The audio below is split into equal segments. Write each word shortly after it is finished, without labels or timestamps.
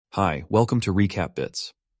Hi, welcome to Recap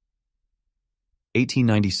Bits.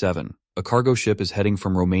 1897. A cargo ship is heading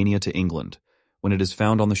from Romania to England. When it is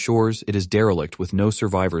found on the shores, it is derelict with no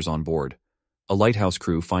survivors on board. A lighthouse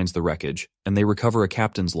crew finds the wreckage, and they recover a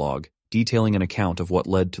captain's log, detailing an account of what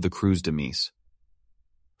led to the crew's demise.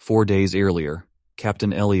 4 days earlier,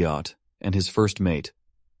 Captain Elliot and his first mate,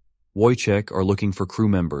 Wojciech, are looking for crew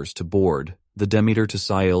members to board the Demeter to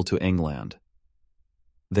sail to England.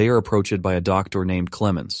 They are approached by a doctor named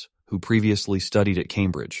Clemens, who previously studied at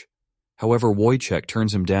Cambridge. However, Wojciech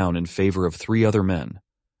turns him down in favor of 3 other men.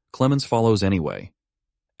 Clemens follows anyway.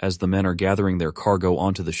 As the men are gathering their cargo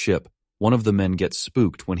onto the ship, one of the men gets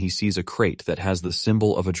spooked when he sees a crate that has the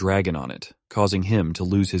symbol of a dragon on it, causing him to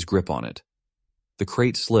lose his grip on it. The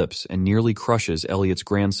crate slips and nearly crushes Elliot's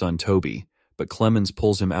grandson Toby, but Clemens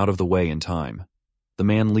pulls him out of the way in time. The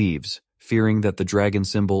man leaves, fearing that the dragon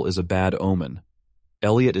symbol is a bad omen.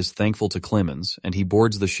 Elliot is thankful to Clemens, and he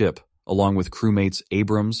boards the ship, along with crewmates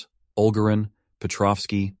Abrams, Olgarin,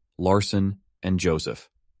 Petrovsky, Larson, and Joseph.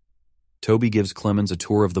 Toby gives Clemens a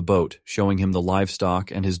tour of the boat, showing him the livestock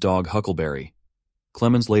and his dog Huckleberry.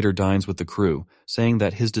 Clemens later dines with the crew, saying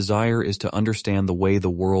that his desire is to understand the way the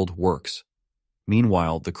world works.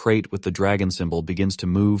 Meanwhile, the crate with the dragon symbol begins to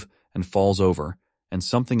move and falls over, and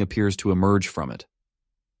something appears to emerge from it.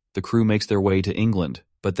 The crew makes their way to England,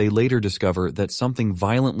 but they later discover that something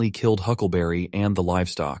violently killed Huckleberry and the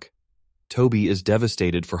livestock. Toby is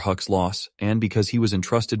devastated for Huck's loss and because he was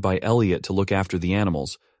entrusted by Elliot to look after the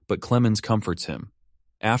animals, but Clemens comforts him.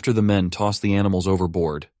 After the men toss the animals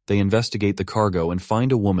overboard, they investigate the cargo and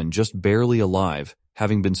find a woman just barely alive,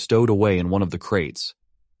 having been stowed away in one of the crates.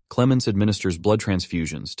 Clemens administers blood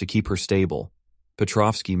transfusions to keep her stable.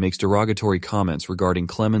 Petrovsky makes derogatory comments regarding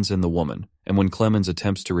Clemens and the woman, and when Clemens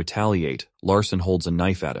attempts to retaliate, Larson holds a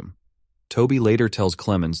knife at him. Toby later tells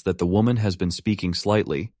Clemens that the woman has been speaking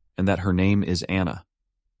slightly and that her name is Anna.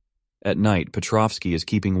 At night, Petrovsky is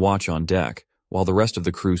keeping watch on deck, while the rest of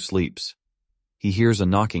the crew sleeps. He hears a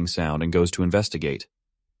knocking sound and goes to investigate.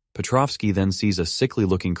 Petrovsky then sees a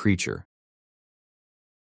sickly-looking creature.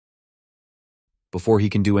 Before he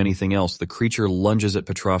can do anything else, the creature lunges at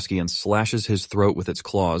Petrovsky and slashes his throat with its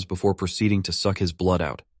claws before proceeding to suck his blood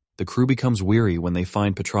out. The crew becomes weary when they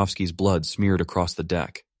find Petrovsky's blood smeared across the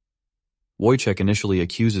deck. Wojciech initially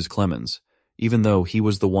accuses Clemens, even though he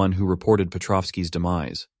was the one who reported Petrovsky's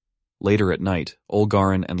demise. Later at night,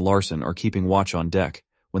 Olgarin and Larson are keeping watch on deck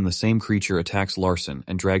when the same creature attacks Larson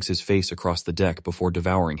and drags his face across the deck before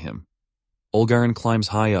devouring him. Olgarin climbs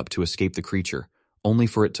high up to escape the creature, only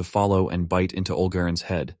for it to follow and bite into Olgarin's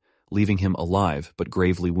head, leaving him alive but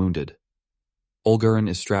gravely wounded. Olgarin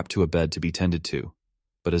is strapped to a bed to be tended to,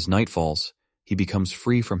 but as night falls, he becomes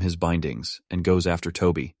free from his bindings and goes after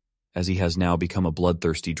Toby, as he has now become a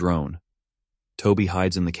bloodthirsty drone. Toby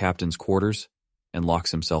hides in the captain's quarters and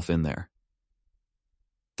locks himself in there.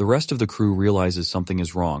 The rest of the crew realizes something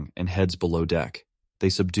is wrong and heads below deck. They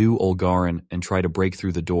subdue Olgarin and try to break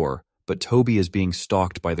through the door, but Toby is being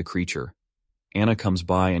stalked by the creature. Anna comes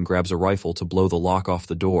by and grabs a rifle to blow the lock off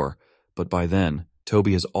the door, but by then,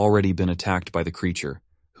 Toby has already been attacked by the creature,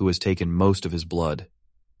 who has taken most of his blood.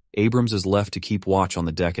 Abrams is left to keep watch on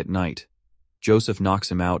the deck at night. Joseph knocks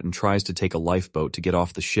him out and tries to take a lifeboat to get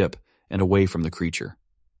off the ship and away from the creature.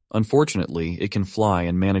 Unfortunately, it can fly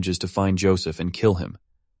and manages to find Joseph and kill him,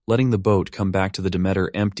 letting the boat come back to the Demeter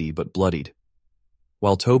empty but bloodied.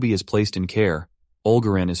 While Toby is placed in care,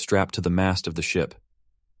 Olgarin is strapped to the mast of the ship.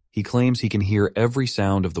 He claims he can hear every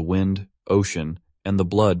sound of the wind, ocean, and the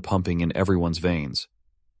blood pumping in everyone's veins.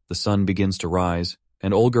 The sun begins to rise,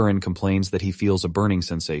 and Olgarin complains that he feels a burning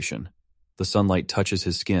sensation. The sunlight touches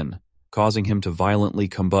his skin, causing him to violently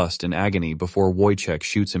combust in agony before Wojciech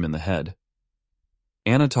shoots him in the head.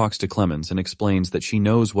 Anna talks to Clemens and explains that she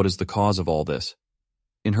knows what is the cause of all this.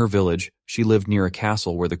 In her village, she lived near a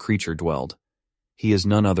castle where the creature dwelled. He is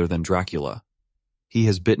none other than Dracula. He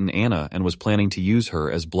has bitten Anna and was planning to use her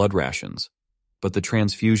as blood rations, but the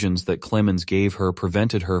transfusions that Clemens gave her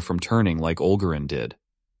prevented her from turning like Olgarin did.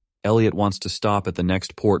 Elliot wants to stop at the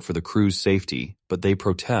next port for the crew's safety, but they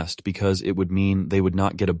protest because it would mean they would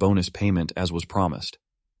not get a bonus payment as was promised.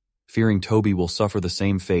 Fearing Toby will suffer the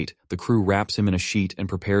same fate, the crew wraps him in a sheet and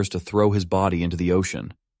prepares to throw his body into the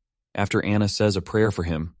ocean. After Anna says a prayer for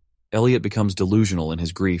him, Elliot becomes delusional in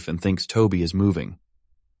his grief and thinks Toby is moving.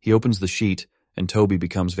 He opens the sheet, and Toby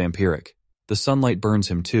becomes vampiric. The sunlight burns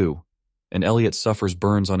him too, and Elliot suffers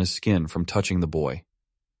burns on his skin from touching the boy.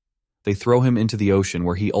 They throw him into the ocean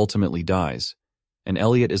where he ultimately dies, and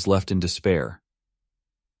Elliot is left in despair.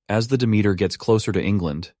 As the Demeter gets closer to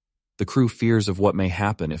England, the crew fears of what may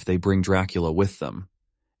happen if they bring Dracula with them.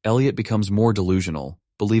 Elliot becomes more delusional,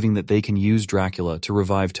 believing that they can use Dracula to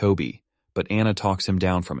revive Toby, but Anna talks him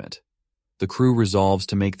down from it. The crew resolves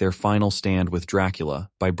to make their final stand with Dracula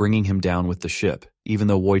by bringing him down with the ship, even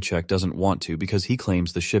though Wojciech doesn't want to because he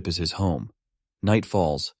claims the ship is his home. Night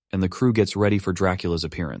falls, and the crew gets ready for Dracula's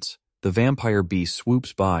appearance. The vampire beast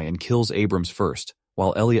swoops by and kills Abrams first,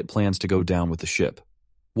 while Elliot plans to go down with the ship.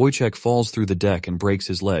 Wojciech falls through the deck and breaks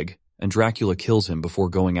his leg, and Dracula kills him before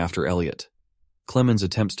going after Elliot. Clemens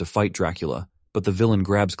attempts to fight Dracula, but the villain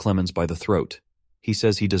grabs Clemens by the throat. He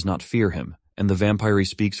says he does not fear him, and the vampire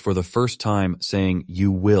speaks for the first time, saying,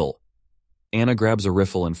 "You will." Anna grabs a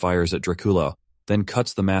rifle and fires at Dracula, then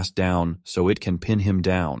cuts the mast down so it can pin him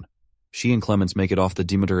down. She and Clemens make it off the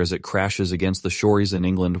Demeter as it crashes against the shores in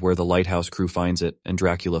England where the lighthouse crew finds it, and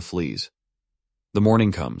Dracula flees. The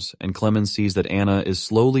morning comes, and Clemens sees that Anna is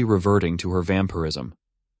slowly reverting to her vampirism.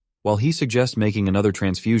 While he suggests making another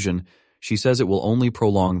transfusion, she says it will only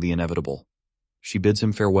prolong the inevitable. She bids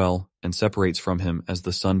him farewell and separates from him as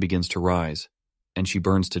the sun begins to rise, and she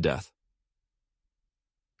burns to death.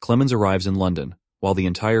 Clemens arrives in London, while the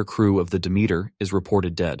entire crew of the Demeter is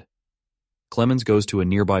reported dead. Clemens goes to a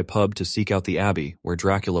nearby pub to seek out the abbey where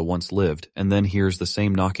Dracula once lived, and then hears the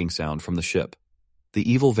same knocking sound from the ship.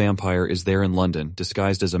 The evil vampire is there in London,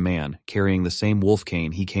 disguised as a man, carrying the same wolf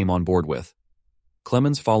cane he came on board with.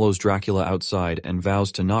 Clemens follows Dracula outside and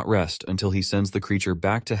vows to not rest until he sends the creature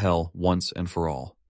back to hell once and for all.